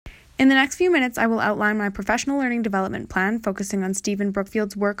In the next few minutes, I will outline my professional learning development plan, focusing on Stephen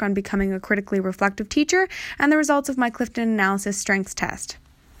Brookfield's work on becoming a critically reflective teacher and the results of my Clifton Analysis Strengths Test.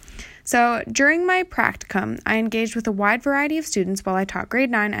 So, during my practicum, I engaged with a wide variety of students while I taught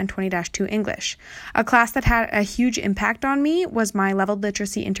grade 9 and 20-2 English. A class that had a huge impact on me was my Leveled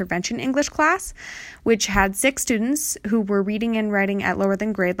Literacy Intervention English class, which had 6 students who were reading and writing at lower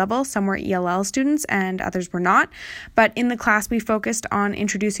than grade level. Some were ELL students and others were not. But in the class, we focused on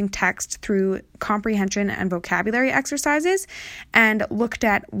introducing text through comprehension and vocabulary exercises and looked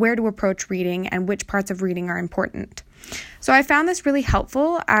at where to approach reading and which parts of reading are important. So I found this really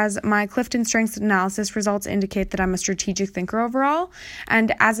helpful, as my Clifton Strengths Analysis results indicate that I'm a strategic thinker overall.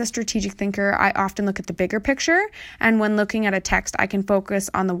 And as a strategic thinker, I often look at the bigger picture. And when looking at a text, I can focus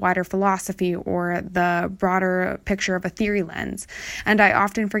on the wider philosophy or the broader picture of a theory lens. And I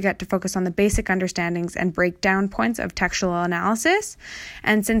often forget to focus on the basic understandings and breakdown points of textual analysis.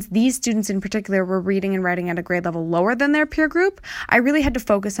 And since these students in particular were reading and writing at a grade level lower than their peer group, I really had to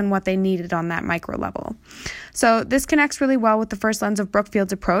focus on what they needed on that micro level. So this connects really well with the first lens of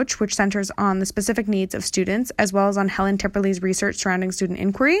Brookfield's approach, which centers on the specific needs of students, as well as on Helen Timperley's research surrounding student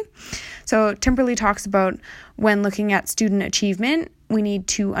inquiry. So Timperley talks about when looking at student achievement, we need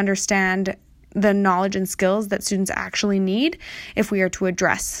to understand the knowledge and skills that students actually need if we are to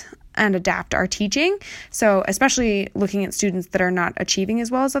address and adapt our teaching. So especially looking at students that are not achieving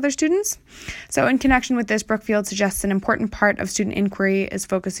as well as other students. So in connection with this, Brookfield suggests an important part of student inquiry is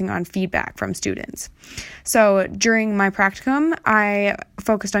focusing on feedback from students. So during my practicum, I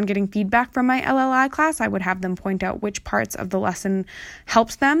focused on getting feedback from my LLI class. I would have them point out which parts of the lesson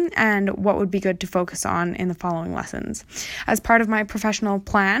helped them and what would be good to focus on in the following lessons. As part of my professional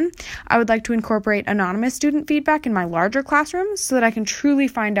plan, I would like to incorporate anonymous student feedback in my larger classrooms so that I can truly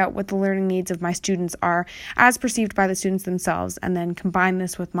find out what the learning needs of my students are as perceived by the students themselves, and then combine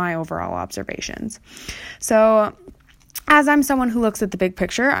this with my overall observations. So as I'm someone who looks at the big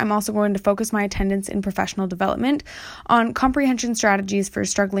picture, I'm also going to focus my attendance in professional development on comprehension strategies for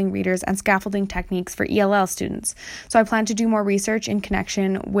struggling readers and scaffolding techniques for ELL students. So I plan to do more research in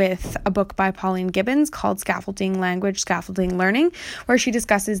connection with a book by Pauline Gibbons called Scaffolding Language, Scaffolding Learning, where she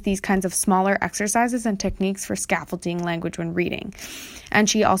discusses these kinds of smaller exercises and techniques for scaffolding language when reading. And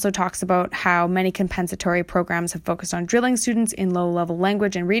she also talks about how many compensatory programs have focused on drilling students in low-level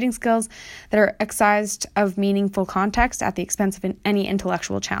language and reading skills that are excised of meaningful context at the expense of any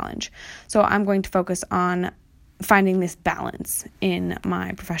intellectual challenge. So I'm going to focus on finding this balance in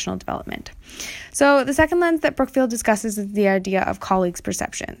my professional development. So the second lens that Brookfield discusses is the idea of colleagues'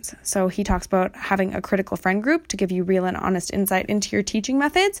 perceptions. So he talks about having a critical friend group to give you real and honest insight into your teaching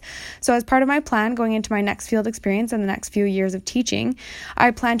methods. So as part of my plan going into my next field experience and the next few years of teaching,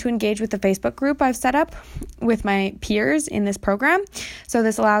 I plan to engage with the Facebook group I've set up with my peers in this program. So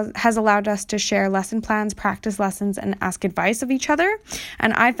this has allowed us to share lesson plans, practice lessons, and ask advice of each other.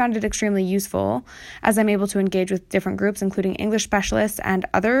 And I found it extremely useful as I'm able to engage with different groups, including English specialists and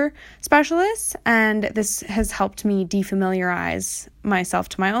other specialists, and this has helped me defamiliarize myself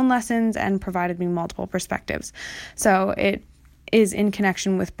to my own lessons and provided me multiple perspectives. So it is in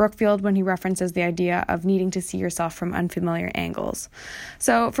connection with Brookfield when he references the idea of needing to see yourself from unfamiliar angles.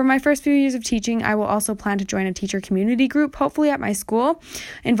 So for my first few years of teaching, I will also plan to join a teacher community group, hopefully at my school,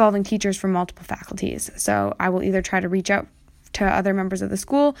 involving teachers from multiple faculties. So I will either try to reach out to other members of the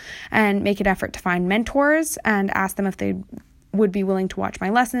school and make an effort to find mentors and ask them if they would be willing to watch my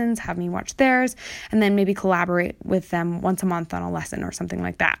lessons, have me watch theirs, and then maybe collaborate with them once a month on a lesson or something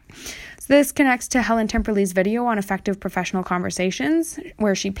like that. So this connects to Helen Timperley's video on effective professional conversations,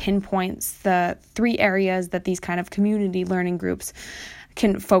 where she pinpoints the 3 areas that these kind of community learning groups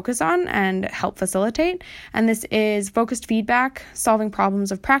can focus on and help facilitate. And this is focused feedback, solving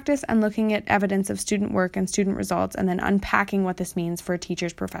problems of practice, and looking at evidence of student work and student results, and then unpacking what this means for a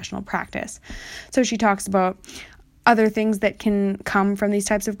teacher's professional practice. So she talks about other things that can come from these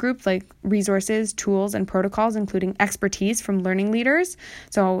types of groups, like resources, tools, and protocols, including expertise from learning leaders.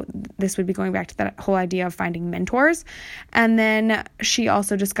 So this would be going back to that whole idea of finding mentors. And then she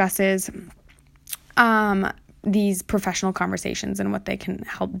also discusses these professional conversations and what they can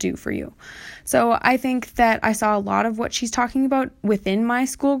help do for you. So I think that I saw a lot of what she's talking about within my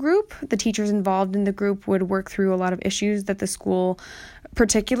school group. The teachers involved in the group would work through a lot of issues that the school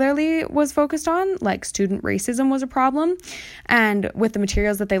particularly was focused on, like student racism was a problem. And with the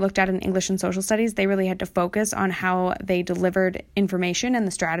materials that they looked at in English and social studies, they really had to focus on how they delivered information and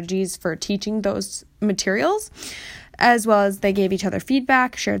the strategies for teaching those materials. as well as they gave each other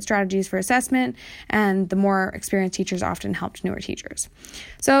feedback, shared strategies for assessment, and the more experienced teachers often helped newer teachers.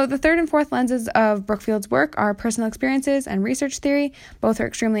 So the third and fourth lenses of Brookfield's work are personal experiences and research theory. Both are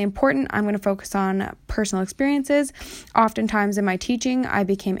extremely important. I'm going to focus on personal experiences. Oftentimes in my teaching, I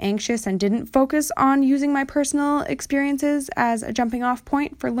became anxious and didn't focus on using my personal experiences as a jumping off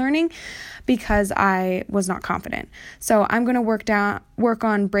point for learning because I was not confident. So I'm going to work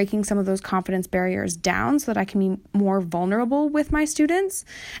on breaking some of those confidence barriers down so that I can be more vulnerable with my students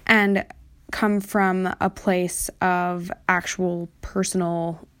and come from a place of actual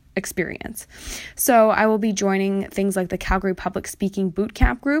personal experience. So I will be joining things like the Calgary Public Speaking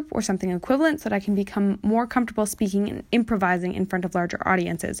Bootcamp group or something equivalent so that I can become more comfortable speaking and improvising in front of larger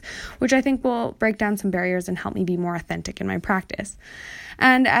audiences, which I think will break down some barriers and help me be more authentic in my practice.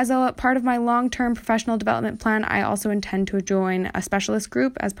 And as a part of my long-term professional development plan, I also intend to join a specialist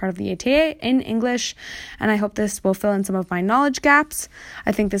group as part of the ATA in English, and I hope this will fill in some of my knowledge gaps.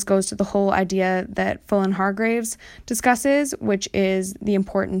 I think this goes to the whole idea that Full and Hargraves discusses, which is the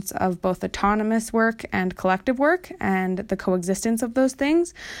importance of both autonomous work and collective work and the coexistence of those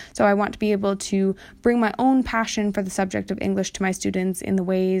things. So I want to be able to bring my own passion for the subject of English to my students in the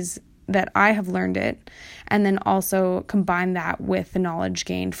ways that I have learned it, and then also combine that with the knowledge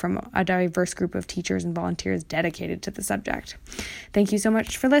gained from a diverse group of teachers and volunteers dedicated to the subject. Thank you so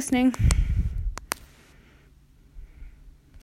much for listening.